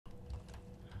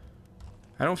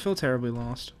I don't feel terribly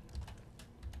lost.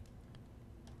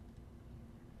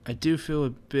 I do feel a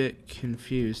bit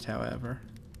confused, however.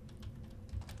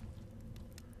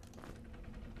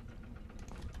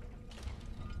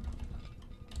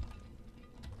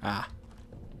 Ah.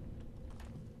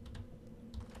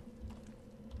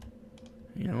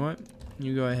 You know what?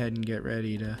 You go ahead and get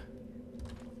ready to...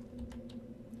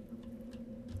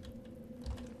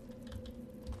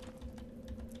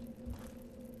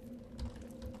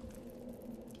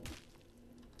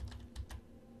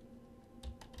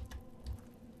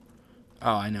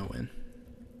 Oh, I know when.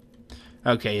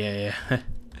 Okay, yeah.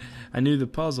 I knew the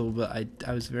puzzle, but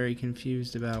I was very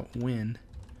confused about when.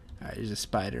 Alright, there's a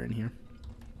spider in here.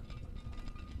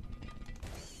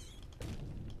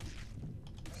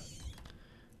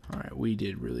 Alright, we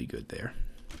did really good there.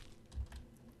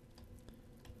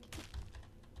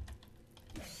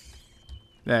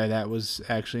 There, that was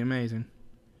actually amazing.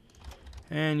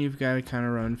 And you've got to kind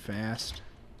of run fast.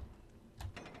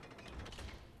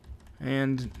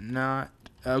 And not...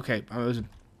 Okay,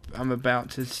 I'm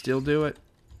about to still do it.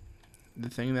 The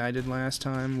thing that I did last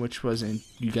time, which was in...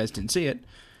 You guys didn't see it.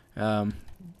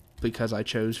 Because I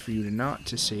chose for you to not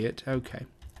to see it. Okay.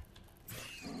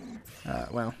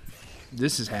 Well,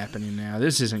 this is happening now.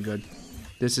 This isn't good.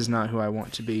 This is not who I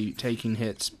want to be taking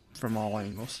hits from all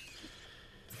angles.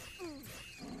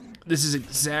 This is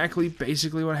exactly,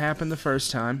 basically what happened the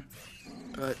first time.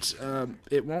 But,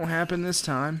 it won't happen this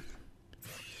time.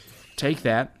 Take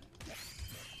that.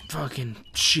 Fucking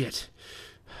shit.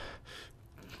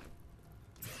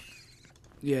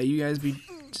 Yeah, you guys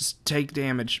just take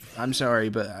damage. I'm sorry,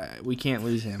 but we can't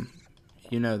lose him.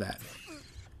 You know that.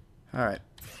 Alright.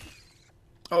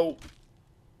 Oh.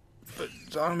 But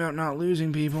talking about not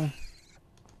losing people.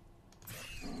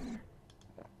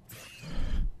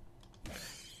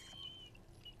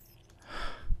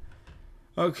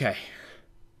 Okay.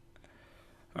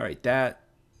 Alright, that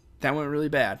went really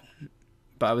bad.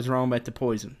 But I was wrong about the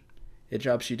poison. It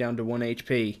drops you down to 1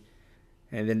 HP,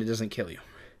 and then it doesn't kill you.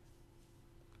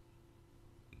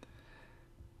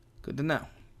 Good to know.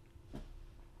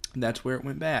 That's where it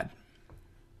went bad.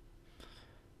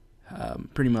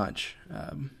 Pretty much.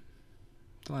 The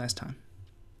last time.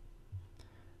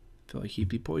 I feel like he'd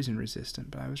be poison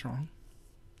resistant, but I was wrong.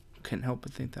 Couldn't help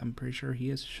but think that I'm pretty sure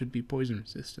he should be poison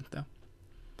resistant, though.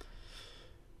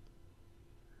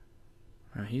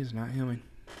 He is not healing.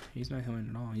 He's not healing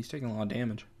at all. He's taking a lot of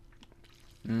damage.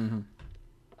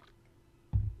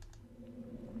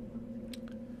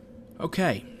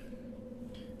 Okay.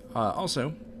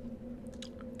 Also,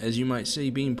 as you might see,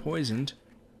 being poisoned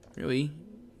really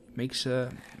makes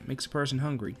a person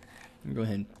hungry. I'll go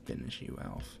ahead and finish you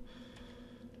off.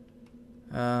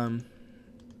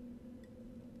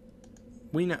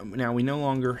 We no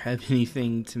longer have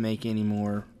anything to make any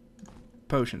more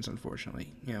potions,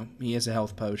 unfortunately. You know, he has a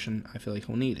health potion. I feel like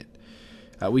he'll need it.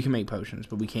 We can make potions,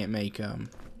 but we can't make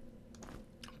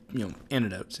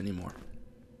antidotes anymore.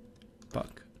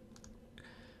 Fuck.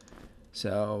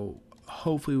 So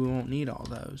hopefully we won't need all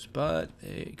those, but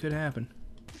it could happen.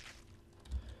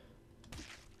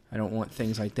 I don't want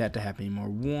things like that to happen anymore.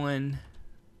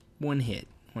 One hit,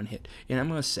 and I'm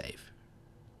gonna save.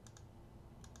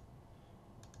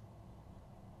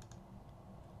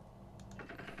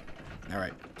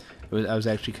 Alright. I was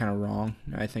actually kind of wrong.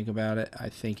 Now I think about it. I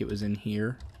think it was in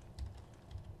here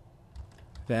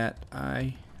that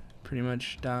I pretty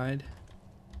much died.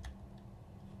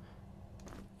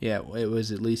 Yeah, it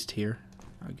was at least here.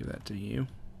 I'll give that to you.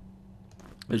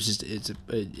 It's just it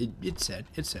said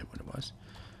what it was.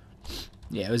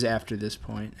 Yeah, it was after this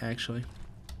point, actually.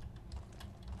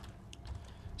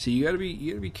 So you gotta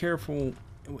be careful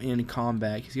in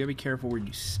combat, because you gotta be careful where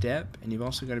you step, and you've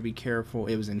also got to be careful.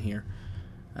 It was in here.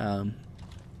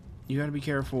 You gotta be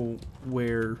careful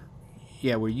where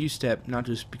you step, not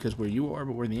just because where you are,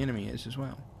 but where the enemy is as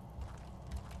well.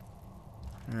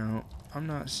 Now, I'm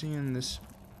not seeing the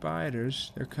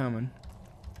spiders. They're coming.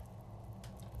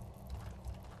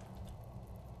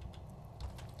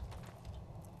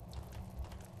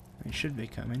 They should be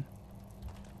coming.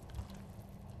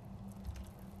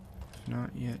 If not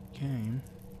yet came.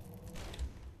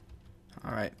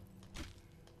 Alright.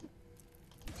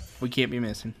 We can't be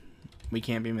missing. We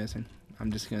can't be missing.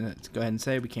 I'm just gonna go ahead and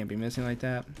say we can't be missing like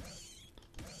that.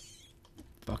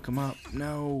 Fuck them up.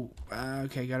 No.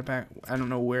 Okay, got it back. I don't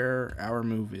know where our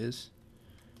move is.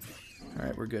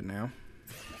 Alright, we're good now.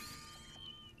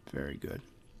 Very good.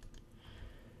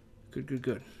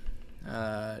 Good.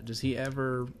 Does he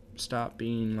ever stop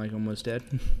being, like, almost dead?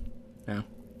 No.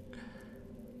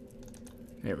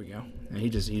 There we go. And he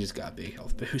just got a big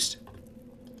health boost.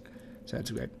 So that's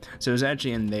great. So it was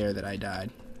actually in there that I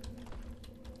died.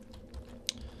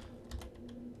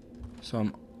 So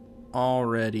I'm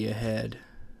already ahead.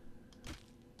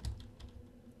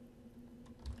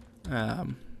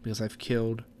 Because I've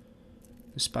killed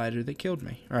the spider that killed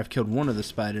me. Or I've killed one of the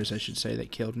spiders, I should say,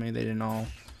 that killed me. They didn't all...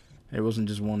 There wasn't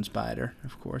just one spider,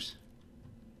 of course.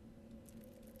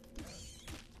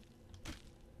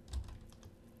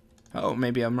 Oh,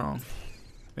 maybe I'm wrong.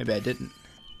 Maybe I didn't.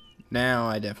 Now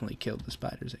I definitely killed the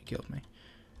spiders that killed me.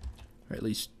 Or at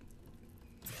least...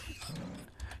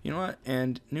 You know what?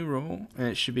 And new rule, and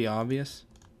it should be obvious.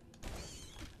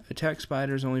 Attack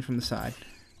spiders only from the side.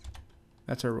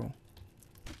 That's our rule.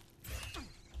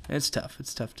 And it's tough.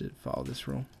 It's tough to follow this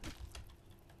rule.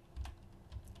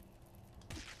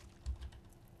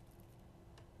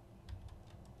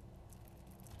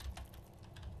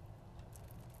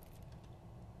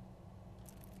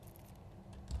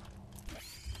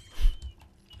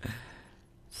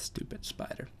 Stupid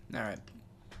spider. Alright.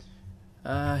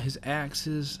 His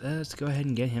axes, let's go ahead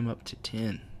and get him up to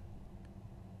 10.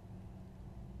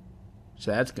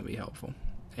 So that's going to be helpful.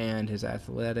 And his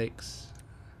athletics.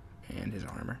 And his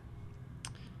armor.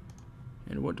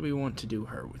 And what do we want to do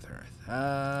her with her?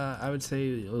 I would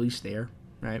say at least there,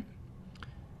 right?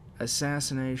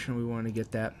 Assassination, we want to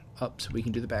get that up so we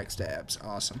can do the backstabs.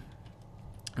 Awesome.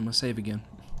 I'm going to save again.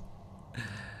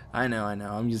 I know.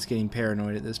 I'm just getting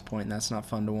paranoid at this point, and that's not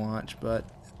fun to watch, but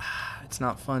it's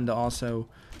not fun to also,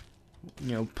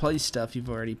 you know, play stuff you've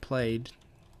already played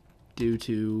due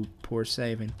to poor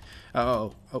saving.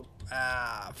 Fuck,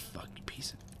 you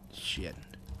piece of shit.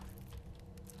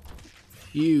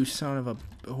 You son of a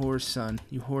whore's son.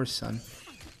 You whore's son.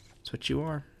 That's what you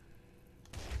are.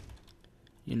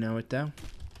 You know it, though.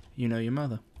 You know your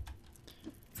mother.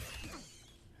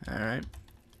 Alright.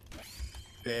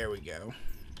 There we go.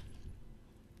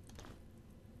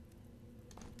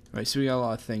 Alright, so we got a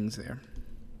lot of things there.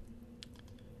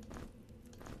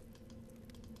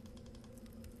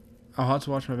 I'll have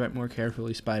to watch my back more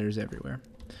carefully. Spiders everywhere.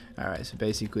 Alright, so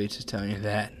basically it's just telling you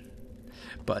that.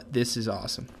 But this is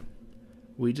awesome.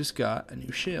 We just got a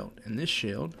new shield, and this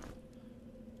shield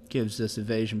gives us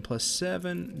evasion plus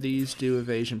 7. These do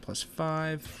evasion plus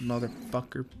 5.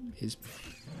 Motherfucker is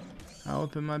all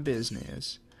up in my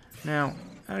business. Now,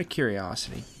 out of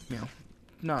curiosity, you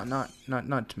know,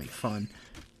 not to make fun,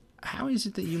 how is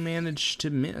it that you manage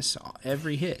to miss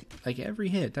every hit? Like every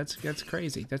hit, that's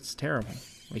crazy. That's terrible.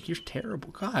 Like you're terrible.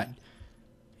 God,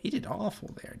 he did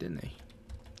awful there, didn't he?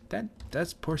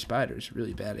 That's poor Spider's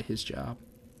really bad at his job.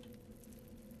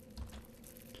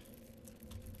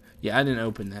 Yeah, I didn't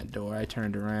open that door. I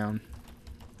turned around.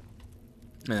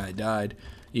 And I died.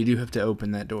 You do have to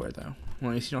open that door, though. Well,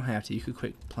 I guess you don't have to. You could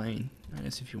quit playing, I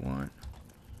guess, if you want.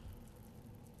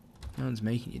 No one's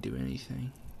making you do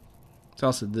anything. It's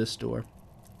also this door.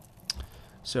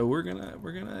 So we're gonna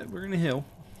heal.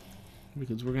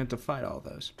 Because we're gonna have to fight all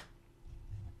those.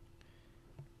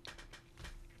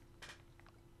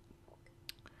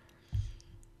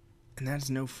 And that's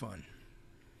no fun.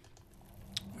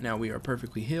 Now we are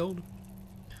perfectly healed.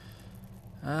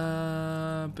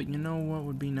 But you know what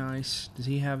would be nice? Does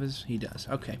he have his? He does.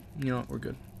 Okay. You know what? We're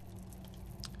good.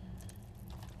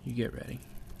 You get ready.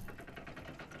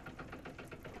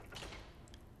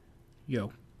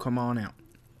 Yo, come on out.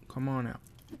 Come on out.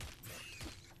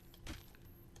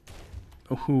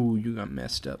 Oh, you got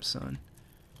messed up, son.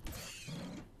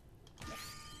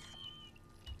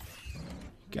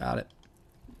 Got it.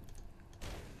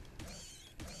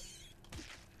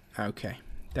 Okay,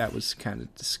 that was kind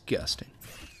of disgusting.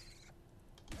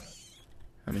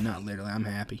 I mean, not literally, I'm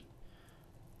happy.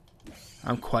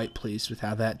 I'm quite pleased with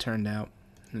how that turned out.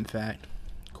 In fact,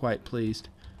 quite pleased.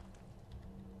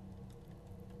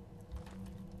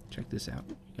 Check this out.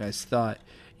 You guys thought,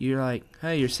 you're like,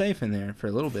 hey, you're safe in there for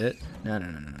a little bit. No,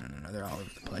 they're all over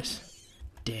the place.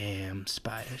 Damn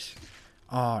spiders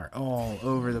are all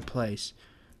over the place.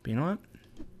 But you know what?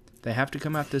 They have to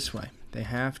come out this way. They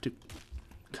have to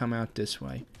come out this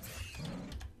way.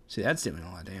 See, that's doing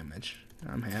a lot of damage.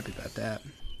 I'm happy about that.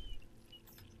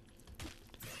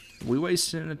 We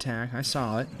wasted an attack. I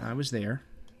saw it. I was there.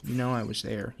 You know I was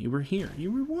there. You were here.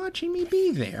 You were watching me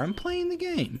be there. I'm playing the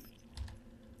game.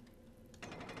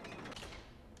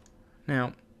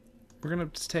 Now, we're going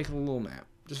to just take a little nap.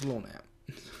 Just a little nap.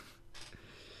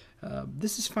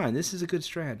 This is fine. This is a good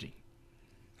strategy.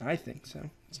 I think so.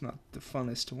 It's not the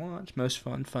funnest to watch. Most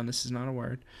fun. Funnest is not a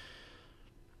word.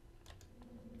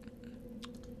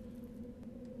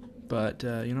 But,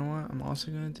 you know what I'm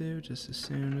also going to do? Just as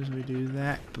soon as we do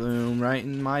that, boom, right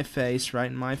in my face,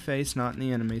 not in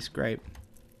the enemy's. Great.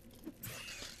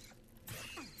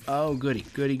 Oh, goody,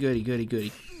 goody, goody, goody,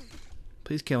 goody.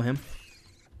 Please kill him.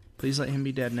 Please let him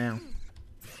be dead now.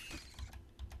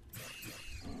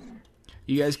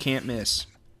 You guys can't miss.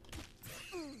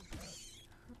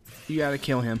 You gotta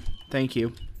kill him. Thank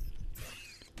you.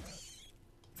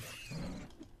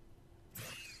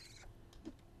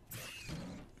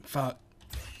 Fuck.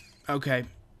 Okay.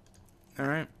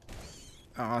 Alright.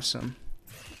 Awesome.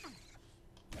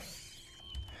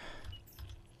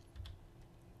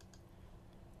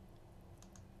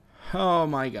 Oh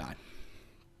my god.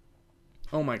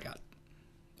 Oh my god.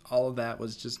 All of that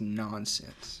was just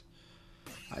nonsense.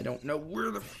 I don't know where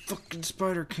the fucking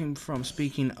spider came from.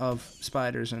 Speaking of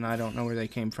spiders, and I don't know where they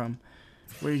came from.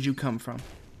 Where did you come from?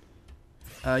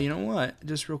 You know what?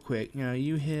 Just real quick. You know,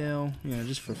 you heal. You know,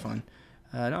 just for fun.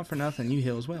 Not for nothing. You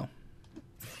heal as well.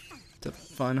 It's a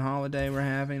fun holiday we're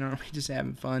having. Aren't we just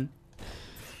having fun?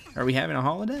 Are we having a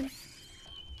holiday?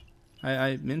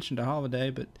 I mentioned a holiday,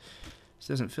 but this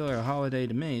doesn't feel like a holiday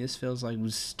to me. This feels like it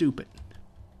was stupid.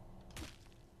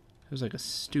 It feels like a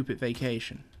stupid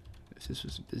vacation. If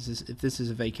this is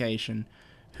a vacation,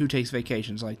 who takes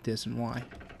vacations like this and why?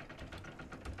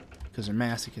 Because they're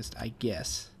masochists, I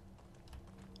guess.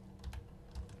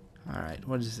 Alright,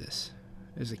 what is this?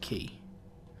 There's a key.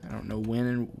 I don't know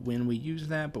when we use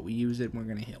that, but we use it and we're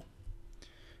going to heal.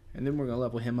 And then we're going to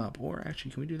level him up. Or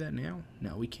actually, can we do that now?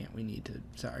 No, we can't. We need to.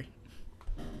 Sorry.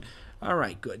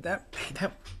 Alright, good. That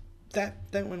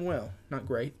went well. Not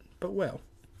great, but well.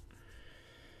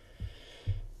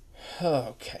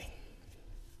 Okay.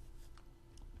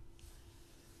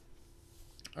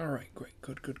 Alright, great.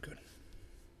 Good, good, good.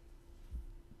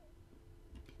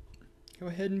 Go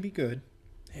ahead and be good.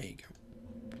 There you go.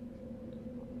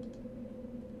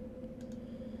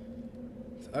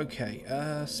 Okay,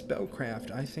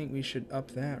 spellcraft. I think we should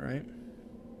up that, right?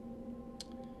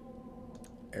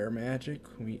 Air magic.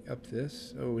 Can we up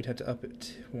this? Oh, we'd have to up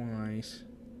it twice.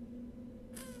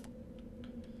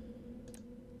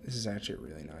 This is actually a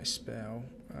really nice spell.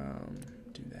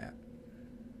 Do that.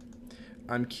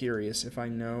 I'm curious if I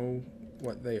know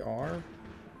what they are.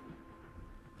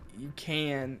 You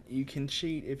can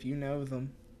cheat if you know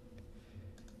them.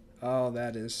 Oh,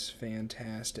 that is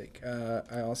fantastic.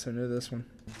 I also know this one.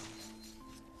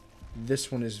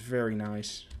 This one is very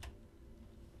nice.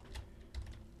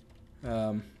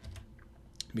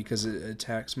 Because it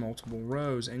attacks multiple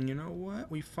rows. And you know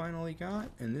what we finally got?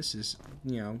 And this is,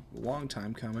 you know, a long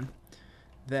time coming.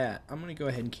 That. I'm going to go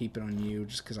ahead and keep it on you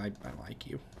just because I like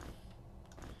you.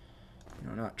 You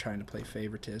know, I'm not trying to play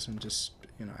favoritism. Just,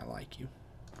 you know, I like you.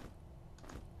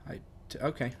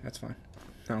 Okay, that's fine.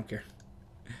 I don't care.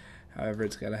 However,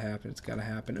 it's gotta happen. It's gotta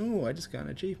happen. Ooh, I just got an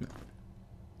achievement.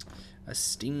 A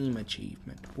Steam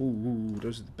achievement. Ooh,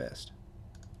 those are the best.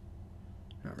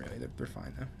 Not really. They're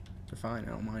fine, though. They're fine. I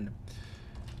don't mind them.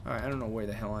 Alright, I don't know where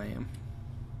the hell I am.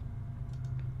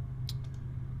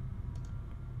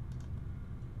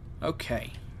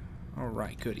 Okay.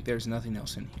 Alright, goody. There's nothing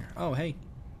else in here. Oh, hey.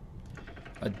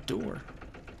 A door.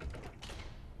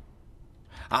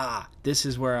 Ah, this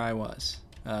is where I was.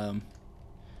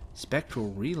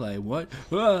 Spectral relay, what?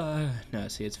 No,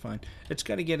 see, it's fine. It's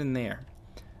got to get in there.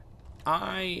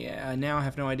 I now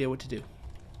have no idea what to do.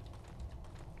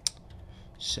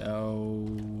 So,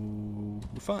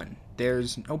 fun.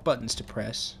 There's no buttons to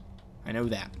press. I know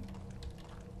that.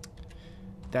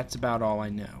 That's about all I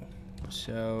know.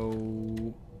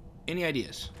 So, any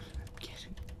ideas? I'm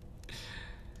kidding.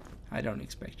 I don't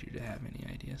expect you to have any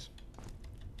ideas.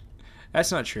 That's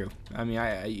not true. I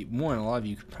mean, one, a lot of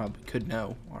you probably could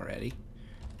know already,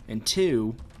 and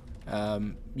two,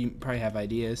 you probably have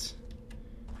ideas.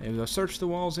 Maybe go search the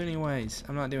walls anyways.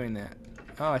 I'm not doing that.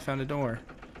 Oh, I found a door.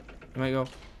 You might go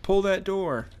pull that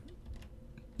door.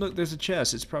 Look, there's a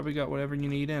chest. It's probably got whatever you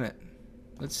need in it.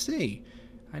 Let's see.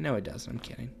 I know it does. I'm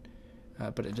kidding.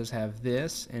 But it does have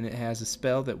this, and it has a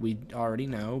spell that we already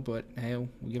know. But hey, we'll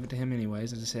give it to him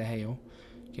anyways. As I say, hail.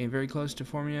 Came very close to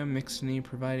formula. McGinty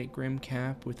provided grim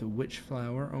cap with a witch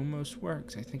flower. Almost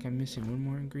works. I think I'm missing one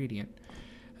more ingredient.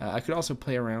 I could also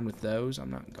play around with those.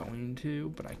 I'm not going to,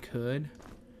 but I could.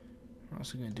 We're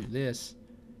also going to do this.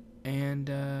 And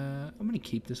I'm going to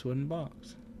keep this wooden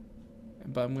box.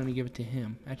 But I'm going to give it to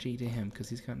him. Actually, to him, because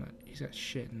he's got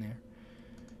shit in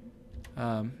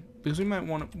there. Because we might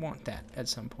want that at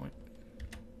some point.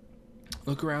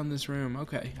 Look around this room.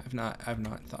 Okay, I've not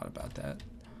thought about that.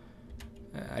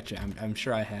 Actually, I'm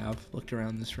sure I have looked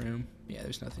around this room. Yeah,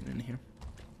 there's nothing in here.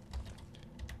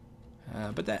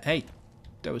 But that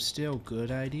was still a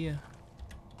good idea.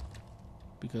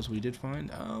 Because we did find,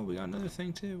 we got another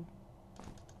thing too.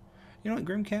 You know what,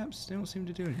 Grim Caps, they don't seem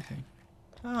to do anything.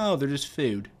 Oh, they're just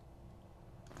food.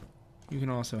 You can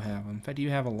also have them. In fact, you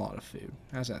have a lot of food.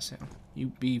 How's that sound? You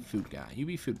be food guy. You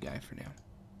be food guy for now.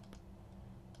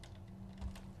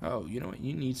 Oh, you know what?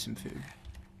 You need some food.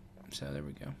 So there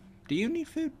we go. Do you need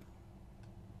food?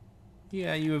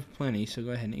 Yeah, you have plenty, so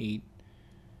go ahead and eat.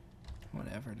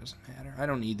 Whatever, it doesn't matter. I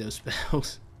don't need those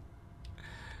spells.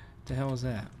 What the hell is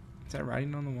that? Is that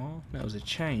writing on the wall? No, it was a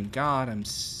chain. God, I'm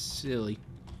silly.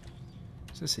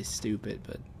 I was going to say stupid,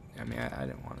 but I mean, I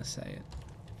didn't want to say it.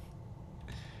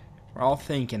 We're all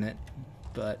thinking it,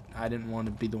 but I didn't want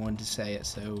to be the one to say it,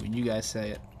 so you guys say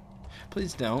it.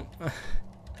 Please don't.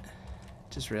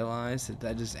 Just realized that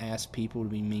I just asked people to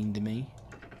be mean to me.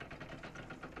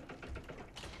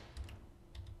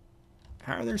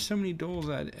 How are there so many duels?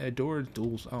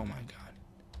 Duels. Oh my god.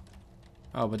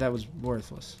 Oh, but that was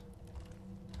worthless.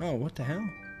 Oh, what the hell?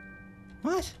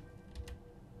 What?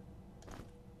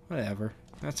 Whatever.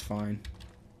 That's fine.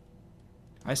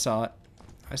 I saw it.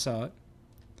 I saw it.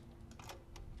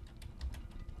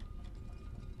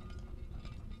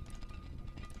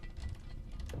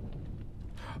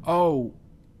 Oh,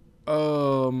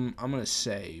 I'm gonna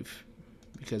save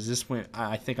because this went.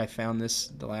 I think I found this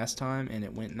the last time and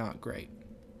it went not great.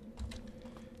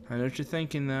 I know what you're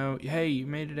thinking though. Hey, you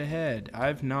made it ahead.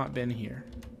 I've not been here,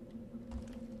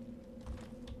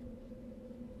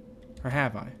 or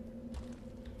have I?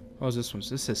 What was this one?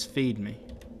 This says feed me.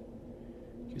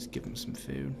 Just give him some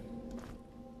food.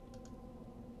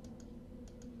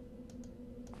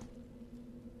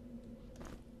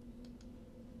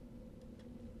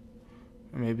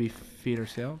 Or maybe feed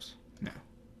ourselves? No.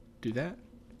 Do that?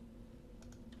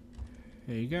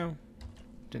 There you go.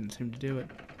 Didn't seem to do it.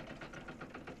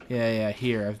 Yeah,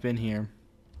 here. I've been here.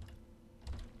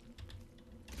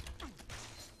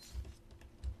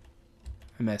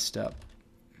 I messed up.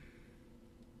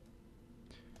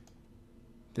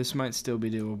 This might still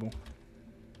be doable.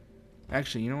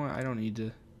 Actually, you know what? I don't need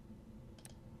to...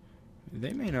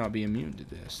 They may not be immune to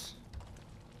this.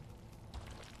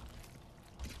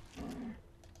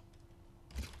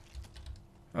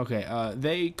 Okay,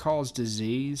 they cause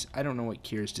disease. I don't know what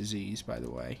cures disease, by the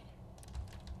way.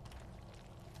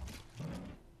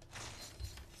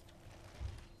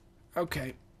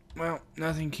 Okay, well,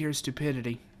 nothing cures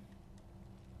stupidity.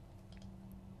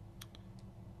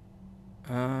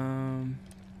 I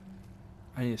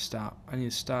need to stop. I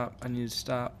need to stop. I need to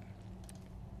stop.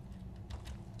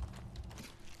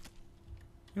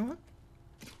 You know what?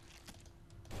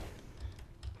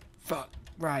 Fuck.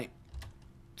 Right.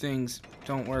 Things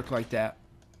don't work like that.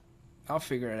 I'll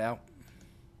figure it out.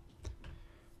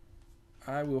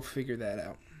 I will figure that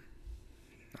out.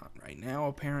 Not right now,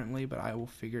 apparently, but I will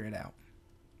figure it out.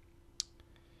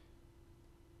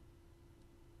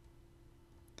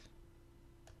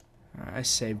 I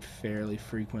saved fairly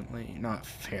frequently. Not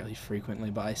fairly frequently,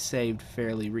 but I saved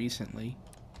fairly recently.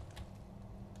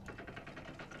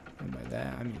 And by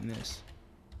that, I mean this.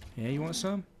 Yeah, you want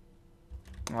some?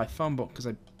 Oh, I fumbled because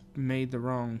I made the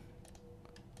wrong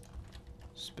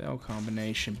spell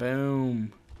combination.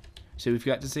 Boom. So we've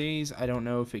got disease. I don't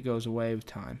know if it goes away with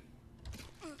time.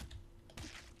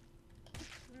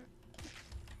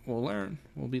 We'll learn.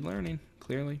 We'll be learning,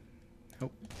 clearly.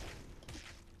 Nope.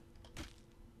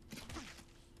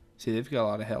 See, they've got a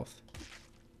lot of health.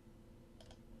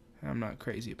 I'm not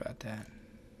crazy about that.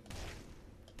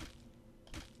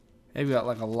 They've got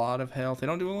like a lot of health. They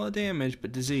don't do a lot of damage,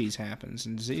 but disease happens,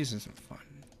 and disease isn't fun.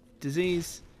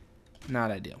 Disease,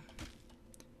 not ideal.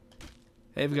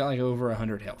 They've got like over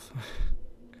 100 health.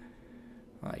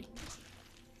 like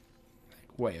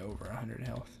way over 100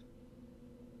 health.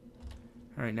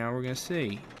 Alright, now we're going to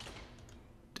see.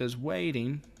 Does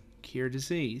waiting cure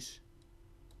disease?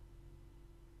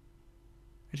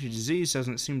 Actually, disease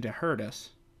doesn't seem to hurt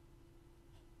us.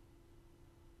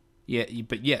 Yeah,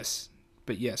 but yes.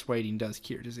 But yes, waiting does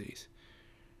cure disease.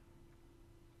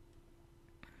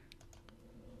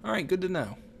 Alright, good to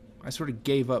know. I sort of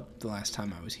gave up the last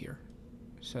time I was here.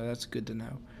 So that's good to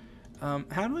know.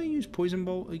 How do I use Poison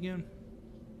Bolt again?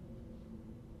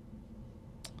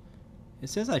 It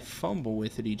says I fumble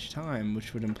with it each time,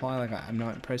 which would imply like I'm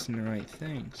not pressing the right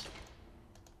things.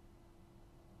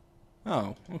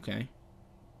 Oh, okay.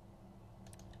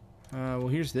 Well,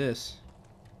 here's this.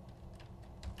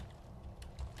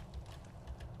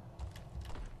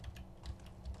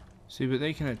 See, but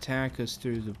they can attack us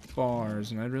through the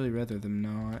bars, and I'd really rather them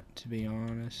not, to be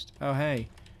honest. Oh, hey.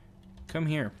 Come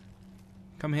here.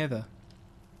 Come hither.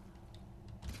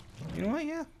 You know what?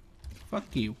 Yeah.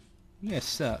 Fuck you. You guys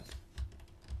suck.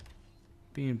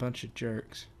 Being a bunch of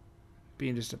jerks.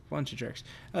 Being just a bunch of jerks.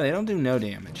 Oh, they don't do no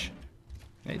damage.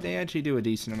 They actually do a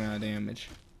decent amount of damage.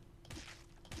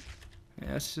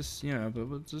 Yeah, it's just, you know, but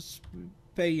we'll just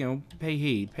pay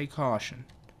heed, pay caution.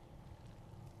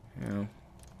 You know,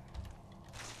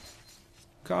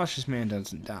 cautious man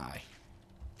doesn't die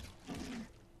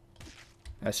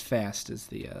as fast as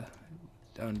the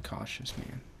uncautious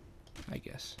man, I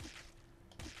guess.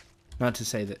 Not to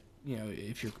say that, you know,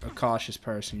 if you're a cautious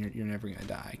person, you're never gonna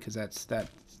die, because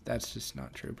that's just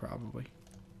not true, probably.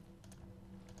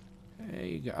 There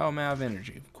you go. Oh, I'm out of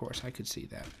energy. Of course, I could see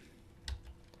that.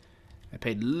 I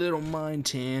paid little mind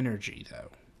to energy,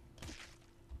 though.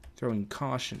 Throwing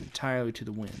caution entirely to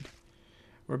the wind.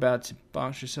 We're about to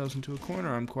box ourselves into a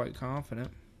corner, I'm quite confident.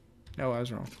 No, I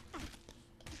was wrong.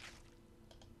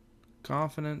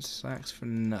 Confidence lacks for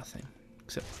nothing,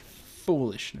 except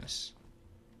foolishness.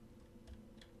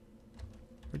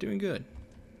 We're doing good.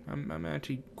 I'm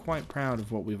actually quite proud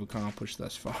of what we've accomplished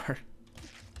thus far.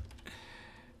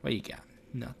 What you got?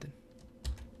 Nothing.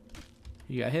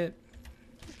 You got hit.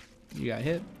 You got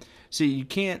hit. See, you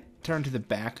can't turn to the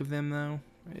back of them, though,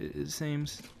 it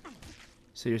seems.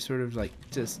 So you're sort of like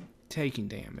just taking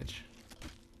damage.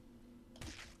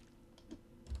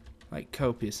 Like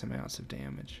copious amounts of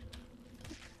damage.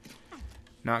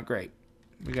 Not great.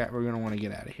 We're gonna want to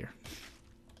get out of here.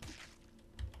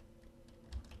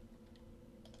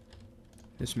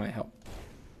 This might help.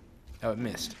 Oh, it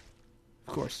missed.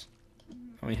 Of course.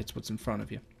 Only hits what's in front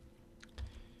of you.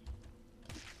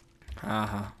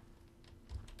 Aha.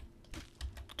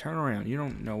 Turn around. You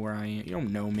don't know where I am. You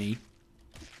don't know me.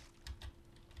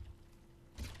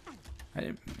 I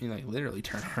didn't, like, literally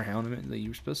turn around. I mean, you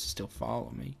were supposed to still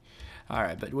follow me.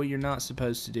 Alright, but what you're not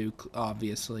supposed to do,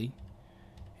 obviously,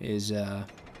 is,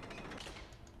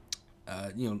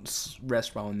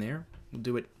 rest while in there. We'll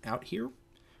do it out here,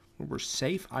 where we're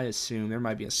safe, I assume. There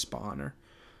might be a spawner.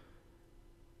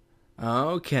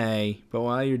 Okay, but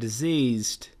while you're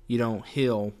diseased, you don't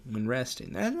heal when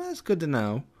resting. That's good to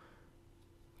know.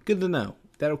 Good to know.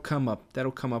 That'll come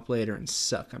up later and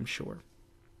suck, I'm sure.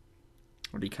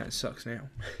 Or it kind of sucks now,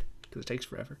 because it takes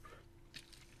forever.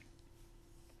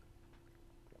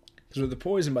 Because with the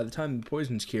poison, by the time the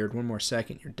poison's cured, one more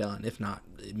second, you're done. If not,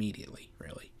 immediately,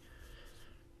 really.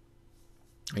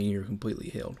 And you're completely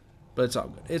healed. But it's all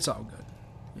good. It's all good.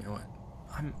 You know what?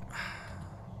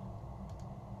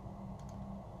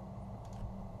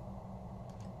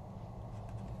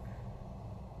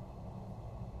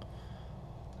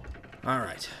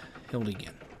 Alright. Healed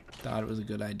again. Thought it was a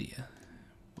good idea.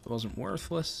 It wasn't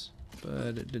worthless,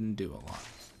 but it didn't do a lot.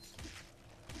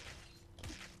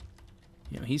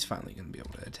 You know, he's finally going to be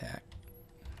able to attack.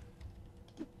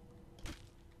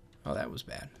 Oh, that was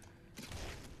bad.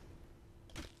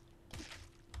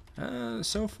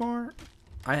 So far,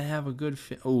 I have a good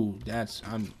fit. Oh,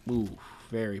 I'm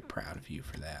very proud of you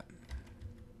for that.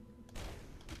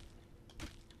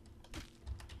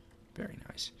 Very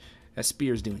nice. That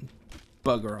spear's doing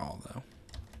bugger all, though.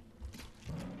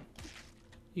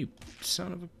 You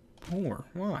son of a whore.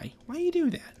 Why? Why you do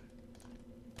that?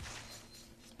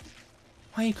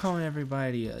 Why are you calling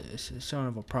everybody a son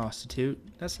of a prostitute?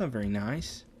 That's not very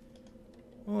nice.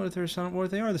 What if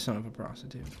they are the son of a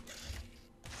prostitute?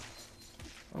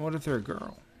 Well, what if they're a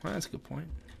girl? Well, that's a good point.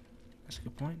 That's a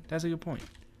good point. That's a good point.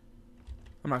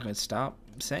 I'm not going to stop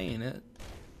saying it.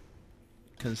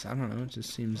 Because, I don't know, it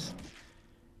just seems...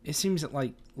 It seems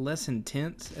like less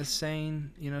intense as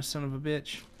saying, you know, son of a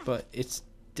bitch. But it's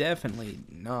definitely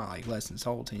not like less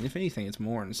insulting. If anything, it's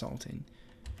more insulting.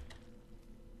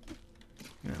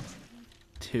 You know,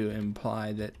 to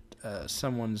imply that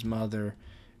someone's mother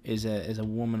is a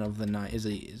woman of the night, is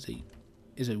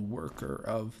a worker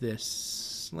of this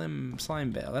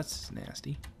slime bell. That's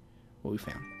nasty. What we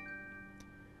found?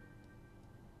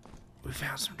 We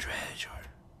found some treasure.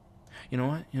 You know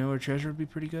what? You know where treasure would be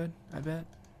pretty good, I bet.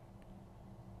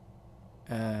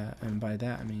 And by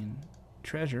that I mean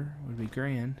treasure would be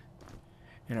grand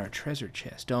in our treasure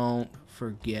chest. Don't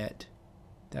forget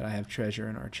that I have treasure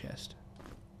in our chest.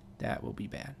 That will be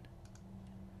bad.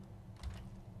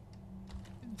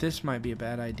 This might be a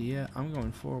bad idea. I'm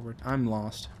going forward. I'm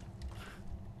lost.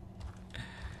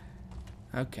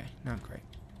 Okay, not great.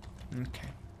 Okay.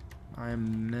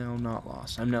 I'm now not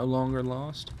lost. I'm no longer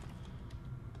lost.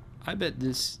 I bet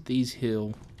these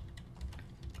heal.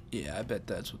 Yeah, I bet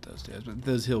that's what those do. But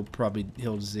those probably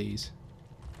heal disease.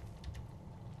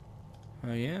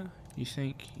 Oh yeah? You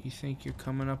think you're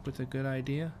coming up with a good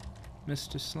idea,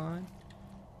 Mr. Slime?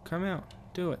 Come out.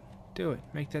 Do it. Do it.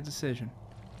 Make that decision.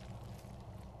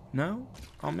 No?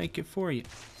 I'll make it for you.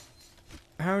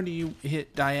 How do you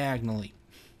hit diagonally?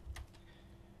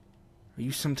 Are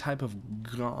you some type of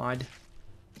god?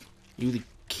 Are you the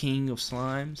king of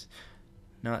slimes?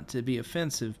 Not to be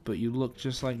offensive, but you look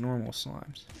just like normal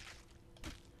slimes.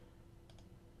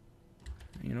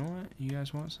 You know what? You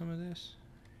guys want some of this?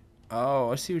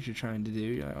 Oh, I see what you're trying to do.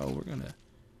 You're like, oh, we're gonna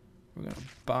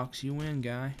box you in,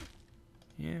 guy.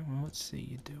 Yeah, well, let's see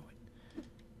you do it.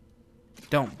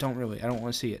 Don't really. I don't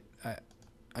want to see it.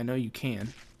 I know you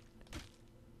can.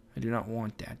 I do not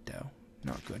want that though.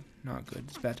 Not good. Not good.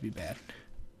 It's about to be bad.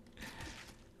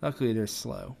 Luckily, they're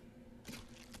slow.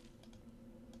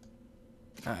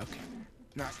 Okay.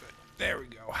 Not good. There we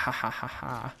go. Ha ha ha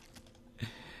ha.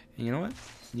 And you know what?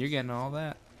 You're getting all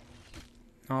that.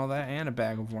 All that and a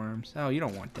bag of worms. Oh, you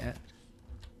don't want that.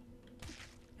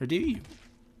 Or do you?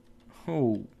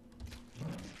 Oh.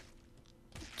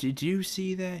 Did you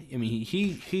see that? I mean,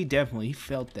 he definitely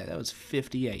felt that. That was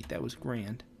 58. That was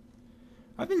grand.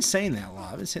 I've been saying that a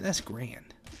lot. I've been saying that's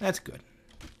grand. That's good.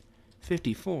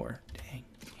 54. Dang.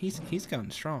 He's gotten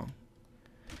strong.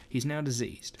 He's now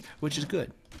diseased, which is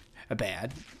good.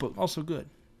 Bad, but also good.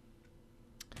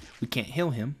 We can't heal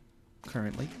him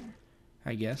currently,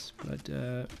 I guess, but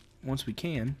once we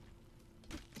can,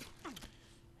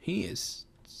 he is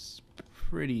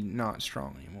pretty not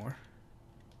strong anymore.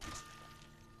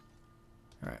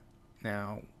 Alright,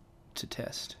 now to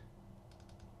test.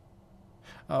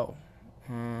 Oh,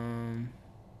 well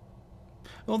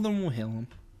then we'll heal him.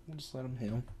 We'll just let him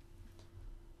heal.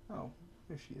 Oh,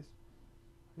 there she is.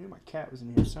 I knew my cat was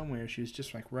in here somewhere. She was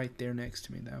just like right there next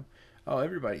to me though. Oh,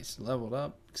 everybody's leveled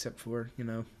up except for, you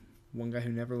know, one guy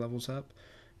who never levels up.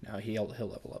 Now he'll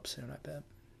level up soon, I bet.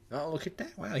 Oh, look at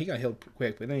that. Wow, he got healed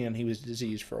quick, but then he was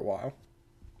diseased for a while.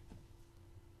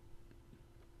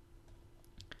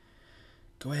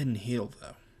 Go ahead and heal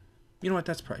though. You know what?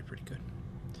 That's probably pretty good.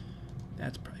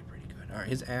 That's probably pretty good. Alright,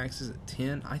 his axe is at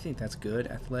 10. I think that's good.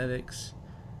 Athletics.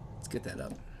 Let's get that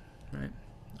up. Right?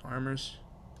 Armors.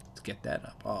 Let's get that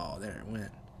up. Oh, there it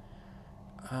went.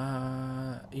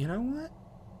 You know what?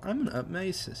 I'm gonna up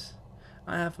Mace's.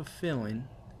 I have a feeling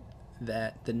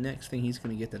that the next thing he's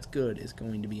gonna get that's good is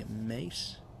going to be a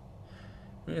mace.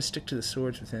 I'm gonna stick to the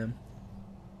swords with him.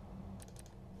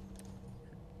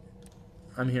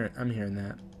 I'm hearing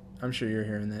that. I'm sure you're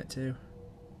hearing that too.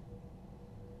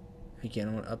 Again,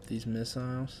 I want to up these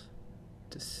missiles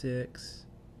to 6.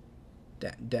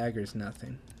 Daggers,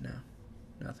 nothing. No,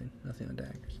 nothing on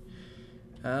daggers.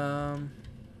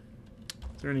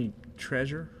 Is there any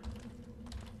treasure?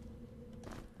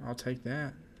 I'll take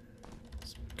that.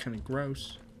 It's kind of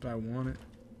gross, but I want it.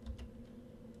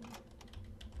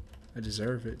 I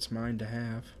deserve it. It's mine to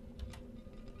have.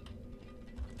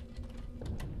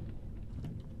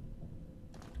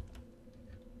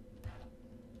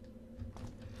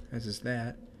 As is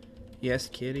that. Yes,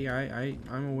 Kitty,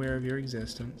 I'm aware of your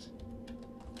existence.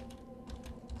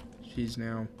 She's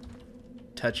now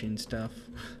touching stuff.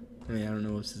 I mean, I don't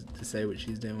know what to say what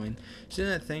she's doing. She's doing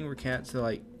that thing where cats, they're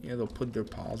like, you know, they'll put their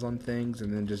paws on things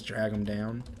and then just drag them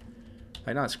down.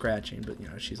 Like, not scratching, but, you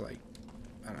know, she's like,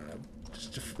 I don't know,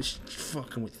 just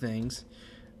fucking with things.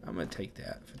 I'm going to take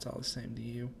that if it's all the same to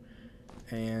you.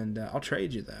 And I'll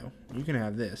trade you, though. You can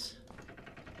have this.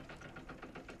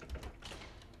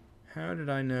 How did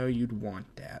I know you'd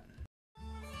want that?